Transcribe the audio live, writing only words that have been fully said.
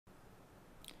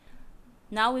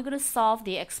Now we're going to solve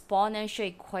the exponential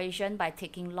equation by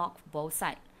taking log for both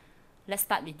sides. Let's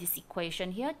start with this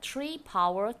equation here. 3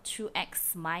 power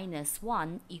 2x minus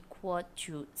 1 equal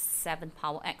to 7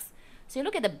 power x. So you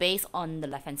look at the base on the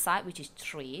left hand side, which is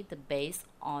 3. The base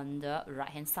on the right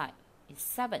hand side is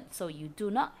 7. So you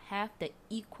do not have the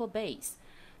equal base.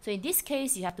 So in this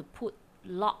case, you have to put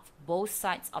log both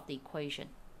sides of the equation.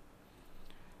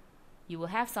 You will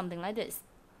have something like this.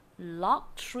 Log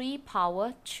 3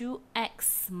 power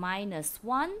 2x minus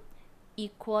 1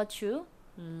 equal to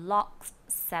log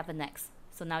 7x.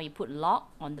 So now you put log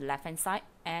on the left hand side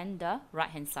and the right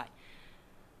hand side.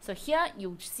 So here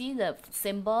you see the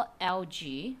symbol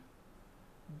LG.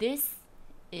 This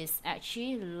is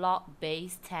actually log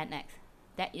base 10x.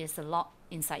 That is the log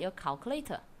inside your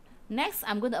calculator. Next,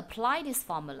 I'm going to apply this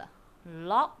formula.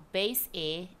 Log base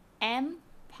A m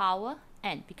power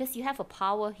n, because you have a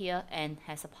power here and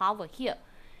has a power here.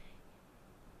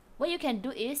 What you can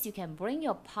do is you can bring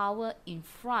your power in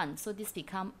front, so this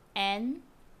become n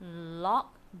log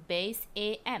base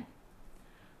am.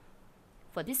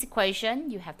 For this equation,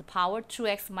 you have the power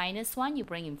 2x minus 1, you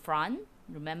bring in front.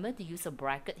 Remember to use a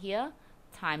bracket here,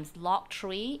 times log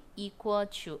 3 equal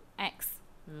to x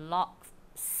log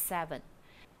 7.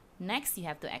 Next, you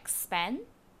have to expand.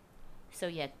 So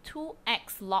you have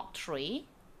 2x log 3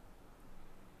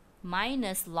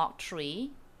 minus log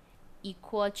 3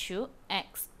 equal to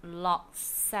x log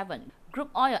 7.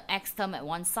 Group all your x term at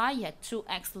one side. You have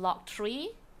 2x log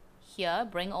 3. Here,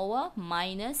 bring over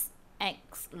minus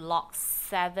x log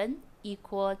 7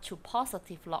 equal to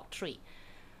positive log 3.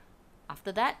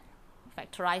 After that,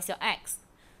 factorize your x.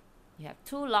 You have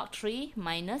 2 log 3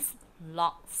 minus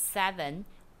log 7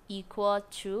 equal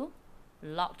to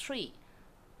log 3.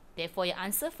 Therefore, your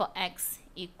answer for x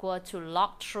equal to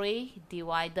log 3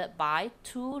 divided by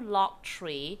 2 log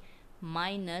 3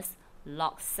 minus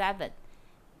log 7.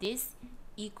 This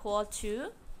equal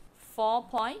to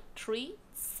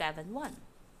 4.371.